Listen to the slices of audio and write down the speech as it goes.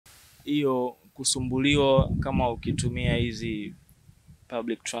hiyo kusumbuliwa kama ukitumia hizi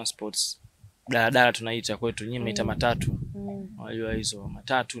public transports, daladala tunaita kwetu, nyinyi mnaita matatu. Unajua hizo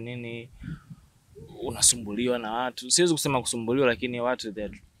matatu nini, unasumbuliwa na watu. Siwezi kusema kusumbuliwa, lakini watu they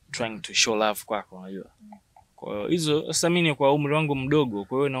are trying to show love kwako, unajua. Kwa hiyo hizo sasa mimi kwa umri wangu mdogo,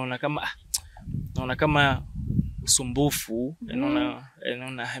 kwa hiyo naona kama usumbufu,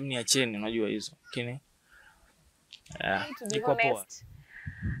 naona hamniacheni, unajua hizo. Lakini niko poa.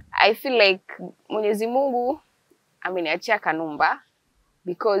 I feel like Mwenyezi Mungu ameniachia Kanumba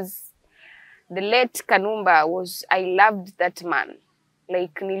because the late Kanumba I loved that man.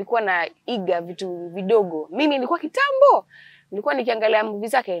 Like nilikuwa na iga vitu vidogo. Mimi nilikuwa kitambo. Nilikuwa nikiangalia movie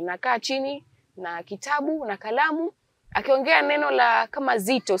zake, nakaa chini na kitabu na kalamu, akiongea neno la kama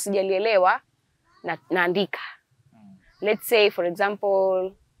zito sijalielewa naandika. Let's say for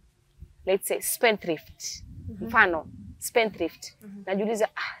example, spendthrift. Mfano spendthrift. Najiuliza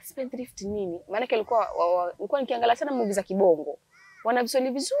spendthrift nini? Maana nilikuwa nikiangalia sana movie za kibongo. Wana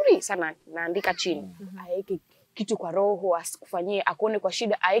viswahili vizuri sana, naandika chini. Aeke kitu kwa roho, asikufanyie, akuone kwa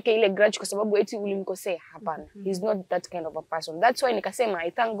shida, aeke ile grudge kwa sababu eti ulimkosea. Hapana. He's not that kind of a person. That's why nikasema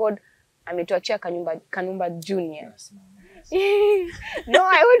I thank God ametuachia Kanumba Junior. No,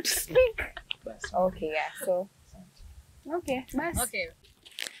 I want to speak. Okay, yeah. So okay, bye. Okay.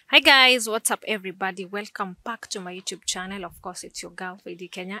 Hi guys, what's up everybody? Welcome back to my YouTube channel. Of course, it's your girl Fedi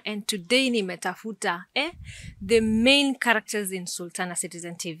Kenya, and today nimetafuta the main characters in Sultana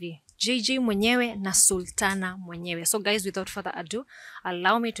Citizen TV. JJ mwenyewe na Sultana mwenyewe. So guys, without further ado,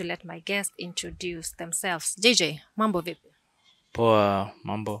 allow me to let my guests introduce themselves. JJ, mambo vipi? Poa,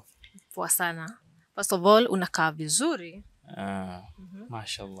 mambo. Poa sana. First of all, unakaa vizuri.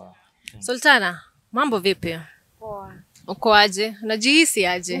 Mashallah. Sultana, mambo vipi? Poa. Uko aje? Unajihisi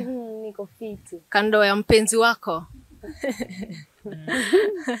aje? Niko fiti. Kando ya mpenzi wako.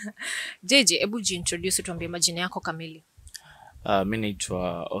 JJ, hebu jiintroduce, tuambie majina yako kamili. Mimi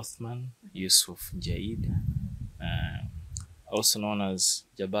naitwa Othman Yusuf Jaid, also known as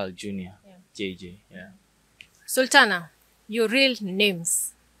Jabal Junior. JJ, yeah. Sultana, your real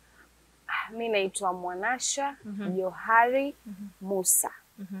names? Mimi naitwa Mwanasha Johari Musa.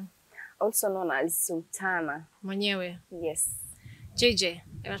 Also known as Sultana. Mwenyewe? Yes. JJ,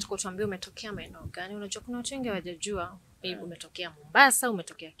 nataka tuambie umetokea maeneo gani? Unajua kuna watu wengi hawajajua. Maybe umetokea Mombasa,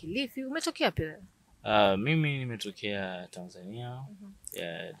 umetokea Kilifi, umetokea pia? Mimi nimetokea Tanzania,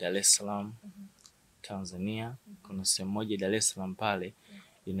 Dar es Salaam, Tanzania. Kuna sehemu moja Dar es Salaam pale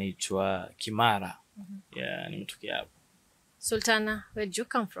inaitwa Kimara. Nimetokea hapo. Sultana, where do you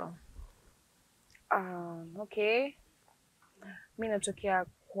come from? Okay. Mimi natokea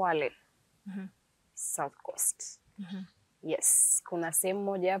Kwale. South Coast. Yes, kuna sehemu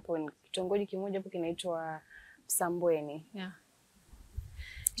moja hapo, kitongoji kimoja hapo kinaitwa Msambweni. Yeah.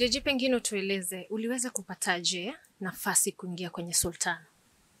 JJ, pengine tueleze uliweza kupataje nafasi kuingia kwenye Sultana?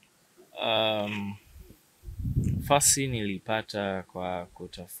 Nafasi nilipata kwa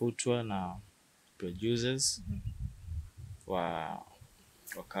kutafutwa na producers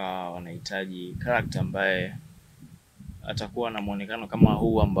wakawa wanahitaji character ambaye atakuwa na muonekano kama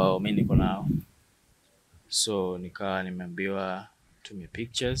huu ambao mimi niko nao. So nikawa nimeambiwa tumie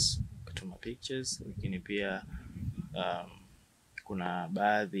pictures, kutuma pictures, lakini pia kuna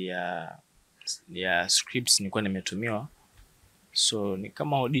baadhi ya scripts nilikuwa nimetumiwa. So ni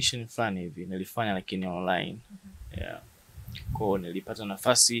kama audition fulani hivi nilifanya, lakini online. Kwa nilipata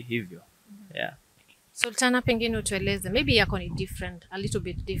nafasi hivyo. Sultana, pengine utueleze, maybe yako ni different, a little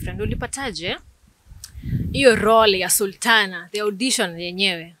bit different. Ulipataje hiyo role ya Sultana, the audition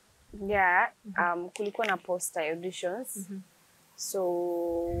yenyewe? Yeah, kulikuwa na poster auditions. So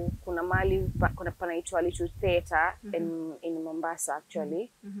kuna mahali panaitwa Little Theater in Mombasa actually.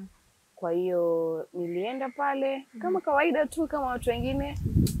 Kwa hiyo nilienda pale kama kawaida tu kama watu wengine.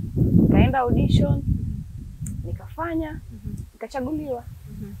 Nikaenda audition, nikafanya, nikachaguliwa.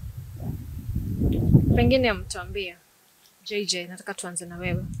 Pengine mtuambie, JJ, nataka tuanze na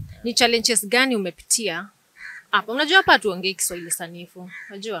wewe. Ni challenges gani umepitia hapa? Unajua hapa tuongee Kiswahili sanifu.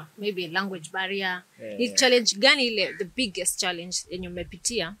 Unajua maybe language barrier. Ni challenge gani ile, the biggest challenge yenye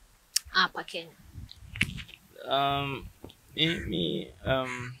umepitia hapa Kenya?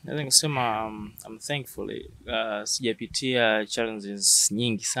 Naweza kusema I'm thankful. Sijapitia challenges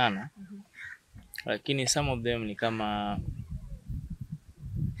nyingi sana. Lakini some of them ni kama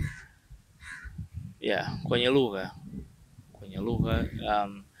kwenye lugha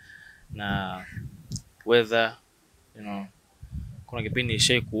na weather, kuna kipindi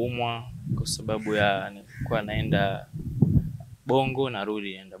nishawahi kuumwa kwa sababu nilikuwa naenda Bongo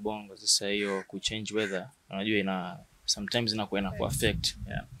narudi naenda Bongo. Sasa hiyo ku change weather, unajua sometimes inakuwa affect.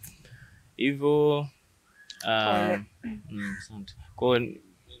 hivyo asante. Kwa hiyo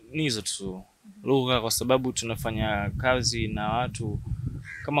ni hizo tu lugha, kwa sababu tunafanya kazi na watu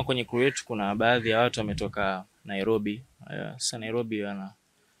kama kwenye crew yetu kuna baadhi ya watu wametoka Nairobi. Sasa Nairobi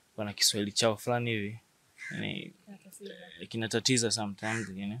wana Kiswahili chao fulani hivi, yani kinatatiza sometimes,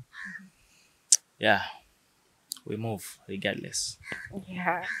 you know. Yeah, we move regardless.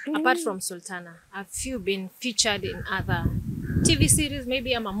 Yeah. Apart from Sultana, have you been featured in other TV series,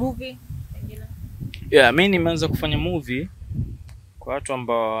 maybe a movie? Yeah, mimi nimeanza kufanya movie. Kwa watu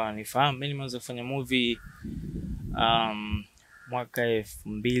ambao wanifahamu, mimi nimeanza kufanya movie mwaka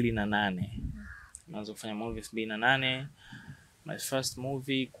 2008. Nimeanza kufanya movie 2008. My first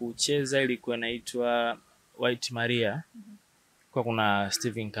movie kucheza ilikuwa inaitwa White Maria. Kwa kuna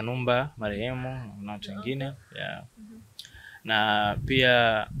Steven Kanumba marehemu na watu wengine. Yeah. Na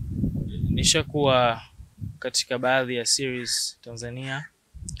pia nishakuwa katika baadhi ya series Tanzania.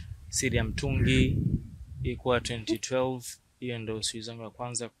 Siri ya Mtungi ilikuwa 2012. Hiyo ndio series yangu ya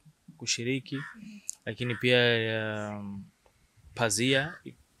kwanza kushiriki. Lakini pia Pazia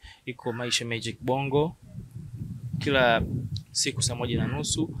iko Maisha Magic Bongo kila siku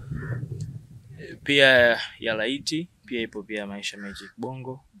 1:30. Pia ya Laiti pia ipo pia Maisha Magic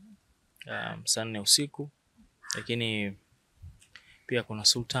Bongo saa 4 usiku. Lakini pia kuna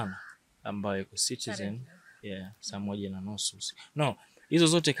Sultana ambayo iko Citizen saa 1:30. No, hizo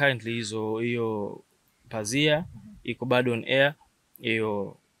zote currently hiyo Pazia iko bado on air,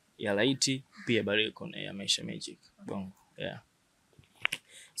 hiyo ya Laiti pia bado iko on air, Maisha Magic Bongo. Yeah.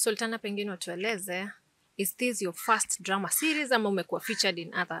 Sultana, pengine utueleze, is this your first drama series ama umekuwa featured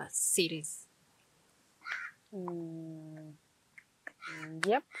in other series?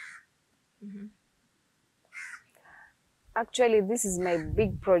 Yep. Actually, this is my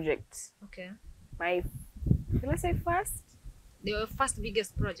big project. Okay. Will I say first? The first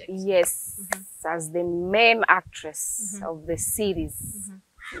biggest project? Yes, as the main actress of the series.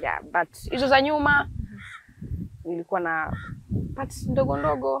 Yeah, but hizo za nyuma nilikuwa na parts ndogo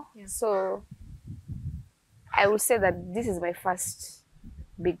ndogo. Yeah. So I will say that this is my first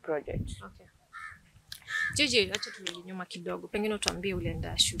big project. Okay. Jiji, acha turudi nyuma kidogo. Pengine utuambie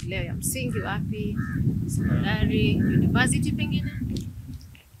ulienda shule ya msingi wapi, sekondari, university pengine?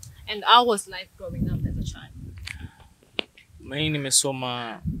 And how was life growing up as a child? Mimi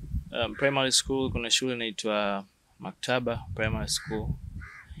nimesoma primary school. Kuna shule inaitwa Maktaba Primary School.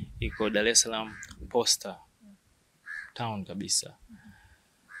 Iko Dar es Salaam Posta town kabisa.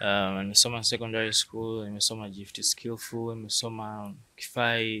 Nimesoma secondary school, nimesoma Gift Skillful, nimesoma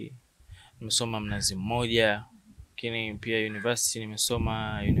Kifai, nimesoma Mnazi Mmoja. Lakini pia university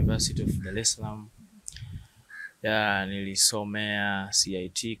nimesoma University of Dar es Salaam. Yeah, nilisomea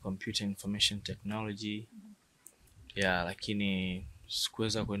CIT, Computer Information Technology. Yeah, lakini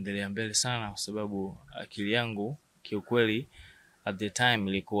sikuweza kuendelea mbele sana kwa sababu akili yangu kiukweli at the time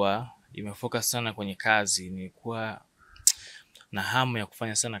ilikuwa imefocus sana kwenye kazi. Nilikuwa na hamu ya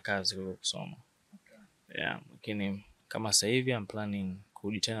kufanya sana kazi kuliko kusoma. Yeah, lakini kama sasa hivi I'm planning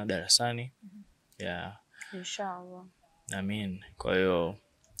kurudi tena darasani. Yeah. Inshallah. Kwa hiyo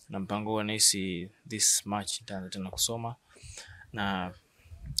na mpango wa nahisi this March nitaanza tena kusoma. Na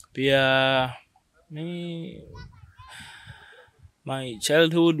pia my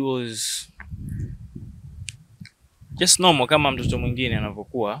childhood was just normal kama mtoto mwingine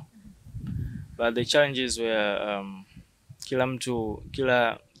anavyokuwa. But the challenges were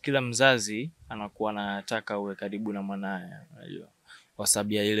kila mzazi anakuwa anataka uwe karibu na mwanae, unajua, kwa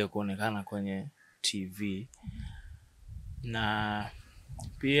sababu ya ile kuonekana kwenye TV. Na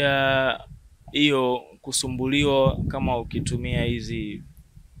pia hiyo kusumbuliwa kama ukitumia hizi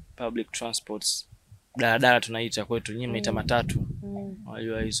public transports, daladala tunaita kwetu, nyinyi mnaita matatu.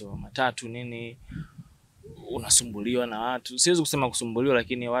 Unajua hizo matatu nini, unasumbuliwa na watu. Siwezi kusema kusumbuliwa,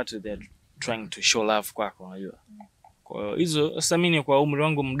 lakini watu they're trying to show love kwako, unajua. Kwa hiyo hizo sasa mimi kwa umri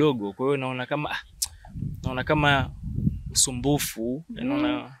wangu mdogo, kwa hiyo naona kama usumbufu,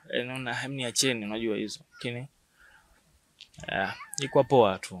 naona hamniacheni, unajua hizo. Lakini iko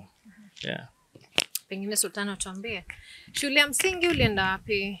poa tu. Yeah. Pengine Sultana, tuambie shule ya msingi ulienda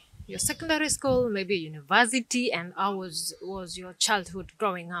wapi? Your secondary school, maybe university, and how was your childhood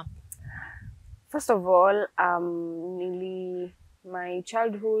growing up? First of all, my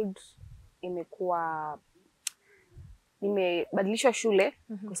childhood nimebadilisha shule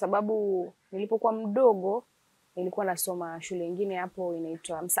kwa sababu nilipokuwa mdogo nilikuwa nasoma shule nyingine hapo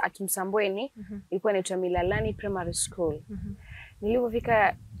inaitwa Msambweni. Ilikuwa inaitwa Milalani Primary School.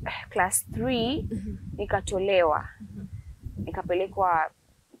 Nilipofika class 3 nikatolewa. Nikapelekwa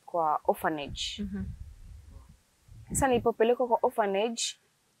kwa orphanage. Sasa nilipopelekwa kwa orphanage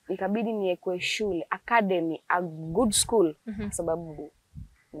ikabidi niwekwe shule, academy, a good school, kwa sababu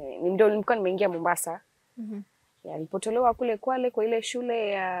ndio nilikuwa nimeingia Mombasa. Ya, nilipotolewa kule Kwale kwa ile shule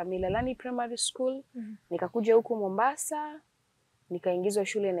ya Milalani Primary School, nikakuja huku Mombasa, nikaingizwa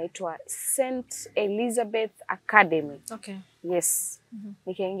shule inaitwa St. Elizabeth Academy. Okay. Yes.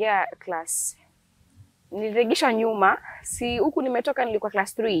 Nikaingia class. Niliregesha nyuma, si huku nimetoka nilikuwa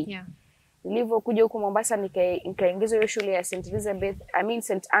class 3. Yeah. Nilivyokuja huku Mombasa nikaingizwa hiyo shule ya St. Elizabeth,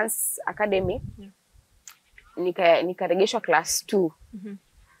 St. Anne's Academy. Nikaregeshwa class 2.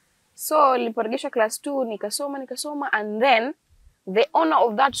 So niliporegeshwa class 2 nikasoma and then the owner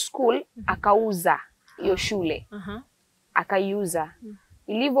of that school akauza hiyo shule. Akaiuza.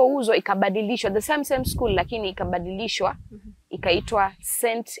 Ilivyouzwa ikabadilishwa the same school lakini ikabadilishwa ikaitwa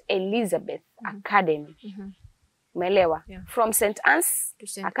St. Elizabeth Academy. Umeelewa? Yeah. From St. Anne's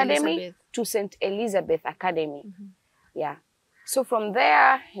Academy Elizabeth to St. Elizabeth Academy. Yeah. So from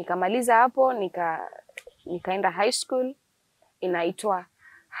there nikamaliza hapo nikaenda high school inaitwa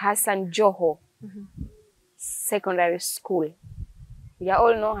Hassan Joho Secondary School. You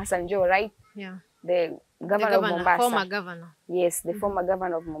all know Hassan Joho, right? Yeah. The governor of Mombasa. Former governor. Yes, the former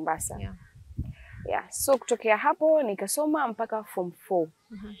governor of Mombasa. Yeah. Yeah. So kutokea hapo nikasoma mpaka form 4.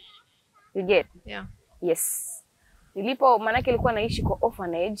 You get? Yeah. Yes. Manake nilikuwa naishi kwa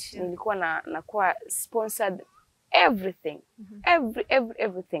orphanage, nilikuwa nakuwa sponsored everything.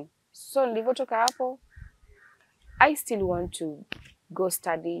 Everything. So nilivyotoka hapo, I still want to go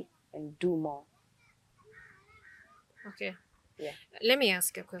study and do more. Okay. Yeah. Let me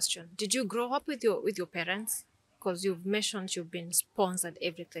ask you a question. Did you grow up with your parents? Because you've mentioned you've been sponsored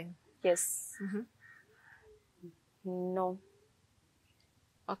everything. Yes. No.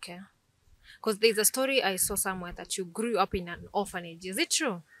 Okay. Because there's a story I saw somewhere that you grew up in an orphanage. Is it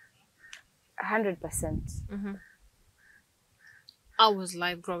true? 100%. How was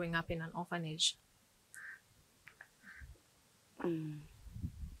life growing up in an orphanage?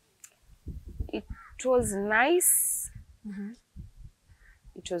 It was nice.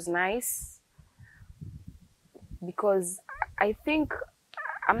 It was nice because I think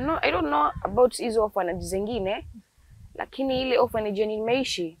I don't know about hizo orphanage zingine, lakini ile orphanage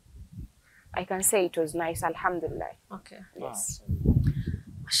nimeishi, I can say it was nice, alhamdulillah. Okay. Yes.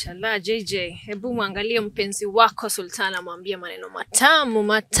 Mashallah, JJ, hebu muangalie mpenzi wako Sultana, mwambie maneno matamu,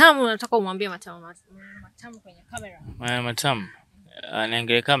 nataka umwambie matamu kwenye kamera. Matamu.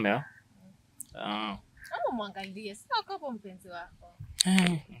 Niangalie kamera. Ama muangalie, sio hapo mpenzi wako.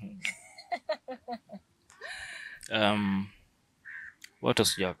 Watu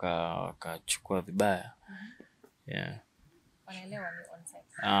sija wakachukua vibaya. Yeah. Wanaelewa ni on set.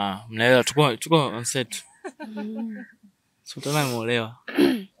 Mnaelewa tuko on set. Sultana ameolewa.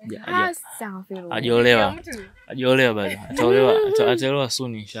 Hajaolewa bado. Ataolewa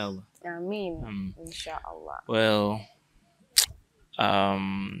soon inshallah. Amin. Inshallah. Well,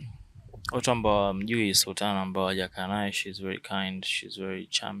 watu ambao mjui Sultana ambao hajakaa naye, she's very kind, she's very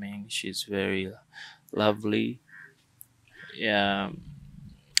charming, she's very lovely. Yeah.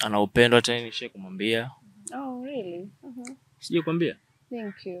 Ana upendo hata nishe kumwambia. Oh, really? Sije kuambia?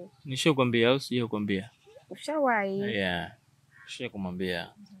 Thank you. Nishe kuambia au sije kuambia? Ushawahi? Yeah. Nishe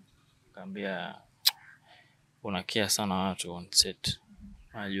kumwambia. Kaambia unakia sana watu on set.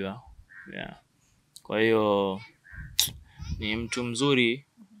 Unajua? Yeah. Kwa hiyo ni mtu mzuri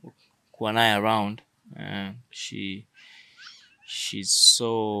kuwa naye around. She's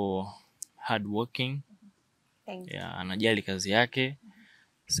so hardworking. Yeah, anajali kazi yake.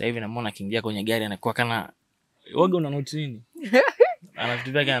 Sasa hivi namuona akiingia kwenye gari anakuwa kana waga una note nini? Ana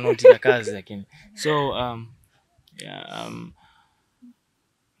vitu vyake, ana note za kazi lakini. So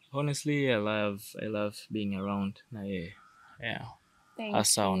honestly I love being around na yeye. Yeah.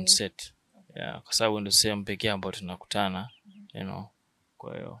 Hasa on set. Yeah, kwa sababu ndio sehemu pekee ambapo tunakutana, you know.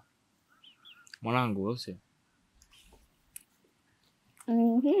 Kwa hiyo mwanangu wewe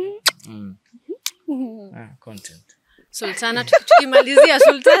content. Sultana, tukimalizia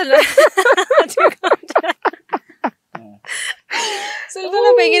Sultana.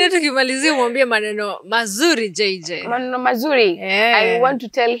 Sultana, pengine tukimalizia mwambie maneno mazuri JJ. Maneno mazuri. Yeah. I want to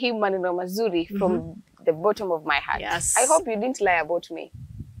tell him maneno mazuri from the bottom of my heart. Yes. I hope you didn't lie about me.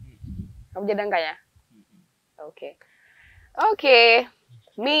 Hamjadanganya? Okay. Okay.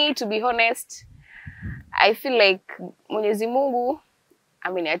 Me, to be honest, I feel like Mwenyezi Mungu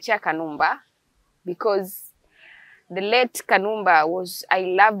ameniachia Kanumba because the late Kanumba I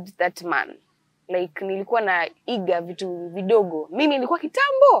loved that man. Like nilikuwa na iga vitu vidogo. Mimi nilikuwa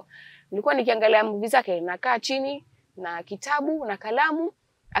kitambo. Nilikuwa nikiangalia movie zake, nakaa chini na kitabu na kalamu,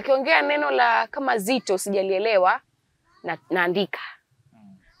 akiongea neno la kama zito sijalielewa na naandika.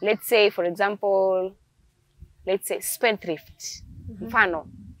 let's say for example, let's say spendthrift. Mfano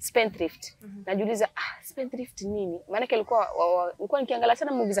spendthrift. Najiuliza spendthrift nini? Maana nilikuwa nikiangalia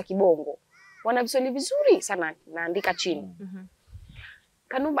sana movie za kibongo. Wana viswahili vizuri sana, naandika chini.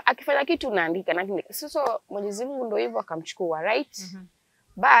 Kanumba akifanya kitu naandika. Sasa Mwenyezi Mungu ndio hivyo akamchukua, right?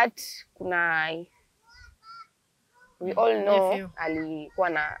 But kuna we all know alikuwa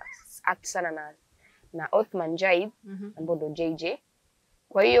na act sana na Othman Jaid ambaye ndo JJ.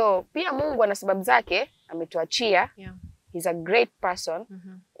 Kwa hiyo pia Mungu ana sababu zake, ametuachia. He's a great person.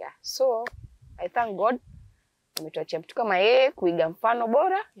 Yeah. So I thank God ametuachia mtu kama yeye kuiga mfano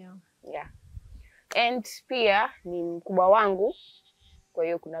bora. Yeah. And pia ni mkubwa wangu. Kwa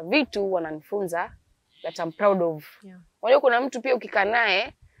hiyo kuna vitu wananifunza that I'm proud of. Kwa hiyo kuna mtu pia ukikaa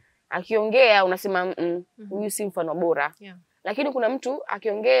naye akiongea unasema huyu si mfano bora. Lakini kuna mtu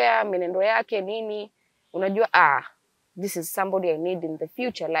akiongea menendo yake nini unajua this is somebody I need in the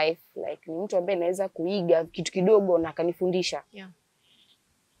future life, like ni mtu ambaye naweza kuiga kitu kidogo na akanifundisha.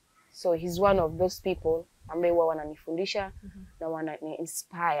 So he's one of those people ambaye wao wananifundisha na wana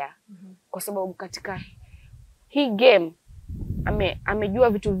inspire. Kwa sababu katika hii game amejua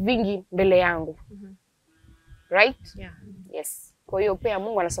vitu vingi mbele yangu. Right? Yes. Kwa hiyo pia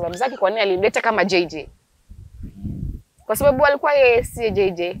Mungu ana sababu zake kwa nini alimleta kama JJ. Kwa sababu alikuwa yeye si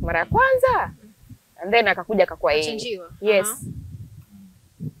JJ mara ya kwanza. And then akakuja akakuwa yeye. Yes.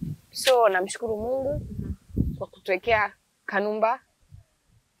 So namshukuru Mungu kwa kutuwekea Kanumba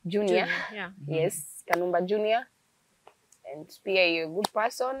Junior. Yes, Kanumba Junior. And pia you're a good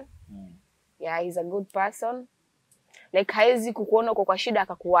person. Yeah, he's a good person. Like hawezi kukuona kwa shida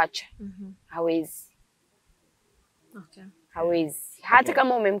akakuacha. Hawezi. Hawezi. Hata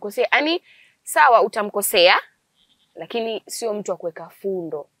kama umemkosea, yani sawa utamkosea, lakini sio mtu wa kuweka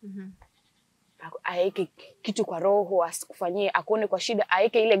fundo. Aeke kitu kwa roho, asikufanyie, akuone kwa shida,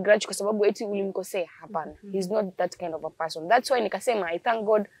 aeke ile grudge kwa sababu eti ulimkosea. Hapana. He's not that kind of a person. That's why nikasema I thank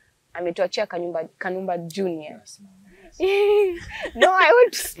God ametuachia Kanumba Junior. No, I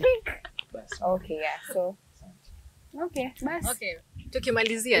want to speak. Okay, yeah. So okay, bas. Okay.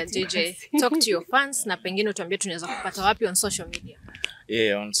 Tukimalizia JJ, talk to your fans na pengine utuambie tunaweza kupata wapi on social media.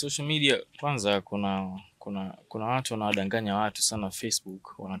 Yeah, on social media kwanza kuna watu wanawadanganya watu sana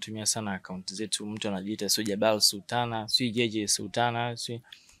Facebook, wanatumia sana account zetu. Mtu anajiita sio Jabal Sultana, sio JJ Sultana, sio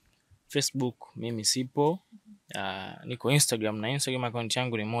Facebook. Mimi sipo. Niko Instagram, na Instagram account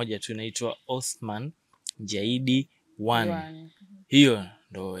yangu ni moja tu, inaitwa Othman Jaidi 1. Hiyo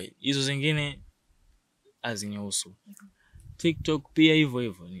ndo, hizo zingine hazinihusu. TikTok pia hivyo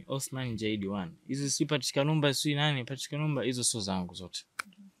ni Othman Jaidi 1. Hizo si patika number, si nani patika number, hizo sio zangu zote.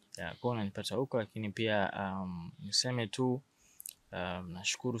 Kwa unanipata huko, lakini pia niseme tu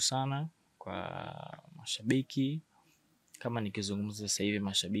nashukuru sana kwa mashabiki. Kama nikizungumza sasa hivi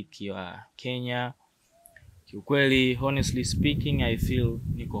mashabiki wa Kenya, kiukweli honestly speaking I feel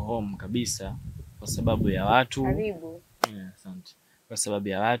niko home kabisa kwa sababu ya watu. Karibu. Asante. Kwa sababu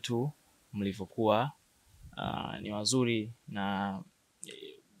ya watu mlivyokuwa ni wazuri na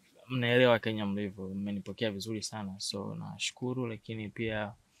mnaelewa Kenya mlivyo, mmenipokea vizuri sana, so nashukuru. Lakini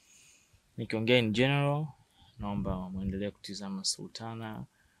pia nikiongea in general, naomba muendelee kutizama Sultana.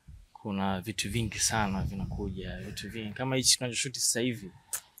 Kuna vitu vingi sana vinakuja, vitu vingi kama hichi tunachoshoot sasa hivi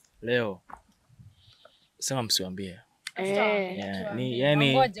leo. Sema msiwaambie.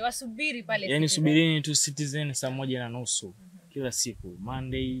 Ngoja wasubiri pale. Yani subirini tu Citizen saa 1:30 kila siku,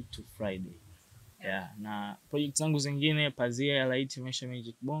 Monday to Friday. Na project zangu zingine, pazia ya Light Mesha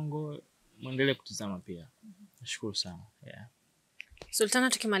Magic Bongo, muendelee kutizama pia. Nashukuru sana. Sultana,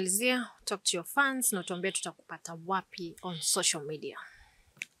 tukimalizia, talk to your fans na tuambie tutakupata wapi on social media.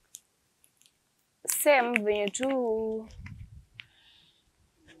 Same venye tu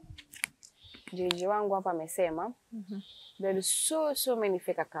JJ wangu hapa amesema, there is so many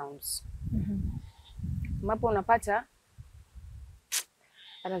fake accounts. Mapo unapata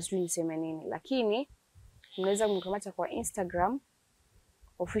hata sijui niseme nini, lakini mnaweza kumkamata kwa Instagram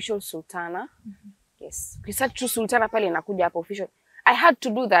official Sultana. Yes. Ukisearch tu Sultana pale inakuja hapo official. I had to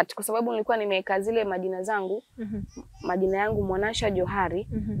do that kwa sababu nilikuwa nimeweka zile majina zangu, majina yangu Mwanasha Johari,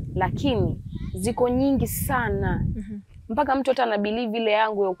 lakini ziko nyingi sana. Mpaka mtu hata anabelieve ile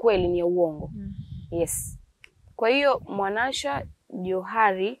yangu ya ukweli ni ya uongo. Yes. Kwa hiyo Mwanasha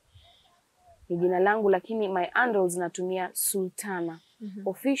Johari ni jina langu, lakini my handles natumia Sultana.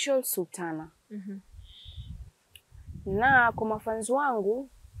 Official Sultana. Na kwa mafans wangu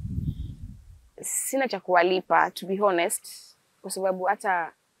sina cha kuwalipa, to be honest, kwa sababu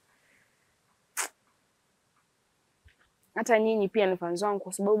hata nyinyi pia ni fans wangu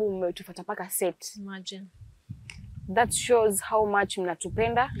kwa sababu mmetufuata paka set. Imagine. that shows how much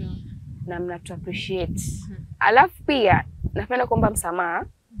mnatupenda na mnatu appreciate. Alafu pia napenda kuomba msamaha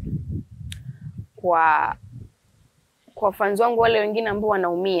kwa fans wangu wale wengine ambao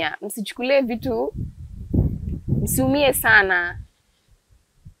wanaumia. Msichukulie vitu, msiumie sana.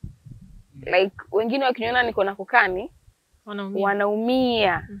 Like wengine wakiniona niko na kokani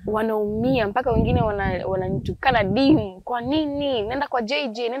wanaumia mpaka wengine wananitukana dim. Kwa nini? Nenda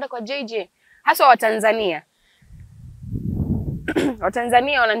kwa JJ. Hasa wa Tanzania.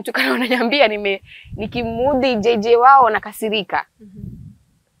 Watanzania wananitukana, wananiambia nikimudhi JJ wao nakasirika.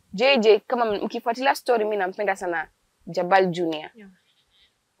 JJ, kama mkifuatilia story, mimi nampenda sana Jabal Junior.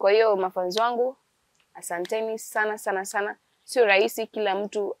 Kwa hiyo mafans wangu, asanteni sana. Sio rahisi kila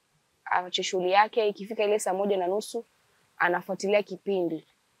mtu aache shughuli yake ikifika ile 1:30 anafuatilia kipindi.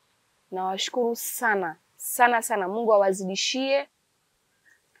 Nawashukuru sana. Mungu awazidishie,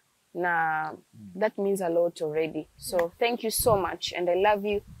 na that means a lot already. So thank you so much and I love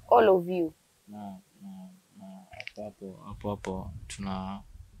you, all of you. Hapo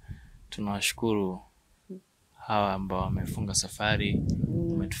tunawashukuru hawa ambao wamefunga safari,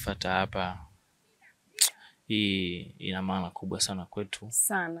 umetufuata hapa. Hii ina maana kubwa sana kwetu.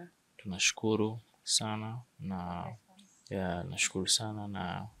 Sana. Tunashukuru sana na nashukuru sana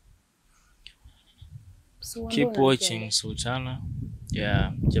na keep watching Sultana.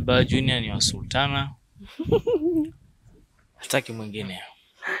 Jabal Junior ni wa Sultana. Hataki mwingine.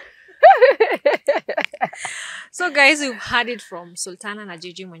 So guys, you've heard it from Sultana na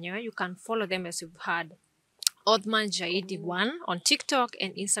JJ mwenyewe. You can follow them as you've heard. Othman Jaidi 1 on TikTok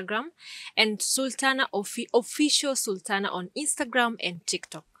and Instagram, and Sultana official Sultana on Instagram and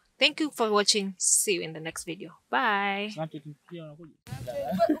TikTok. Thank you for watching. See you in the next video. Bye.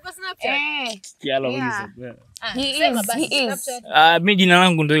 He is. Mimi jina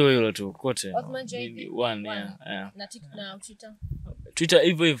langu ndio hilo tu kote. Twitter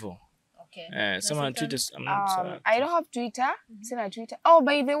hivyo. Okay. Sema Twitter. I don't have Twitter. Sina Twitter. Oh,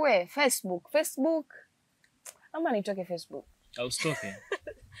 by the way, Facebook. Ama nitoke Facebook. Au stoke.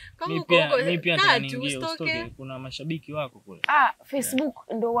 Mimi pia nitaingia ustoke, kuna mashabiki wako kule.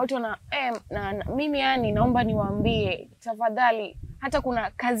 Facebook ndo watu na mimi yani naomba niwaambie tafadhali, hata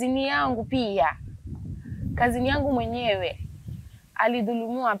kuna kazini yangu mwenyewe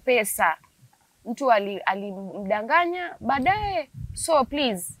alidhulumiwa pesa. Mtu alimdanganya baadaye. So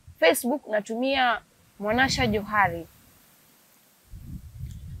please, Facebook natumia Mwanasha Johari.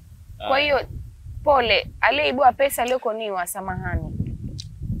 Kwa hiyo pole, aliyeibua pesa aliyokoniwa, samahani.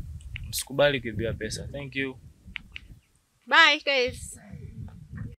 Msikubali kuibiwa pesa. Thank you. Bye guys.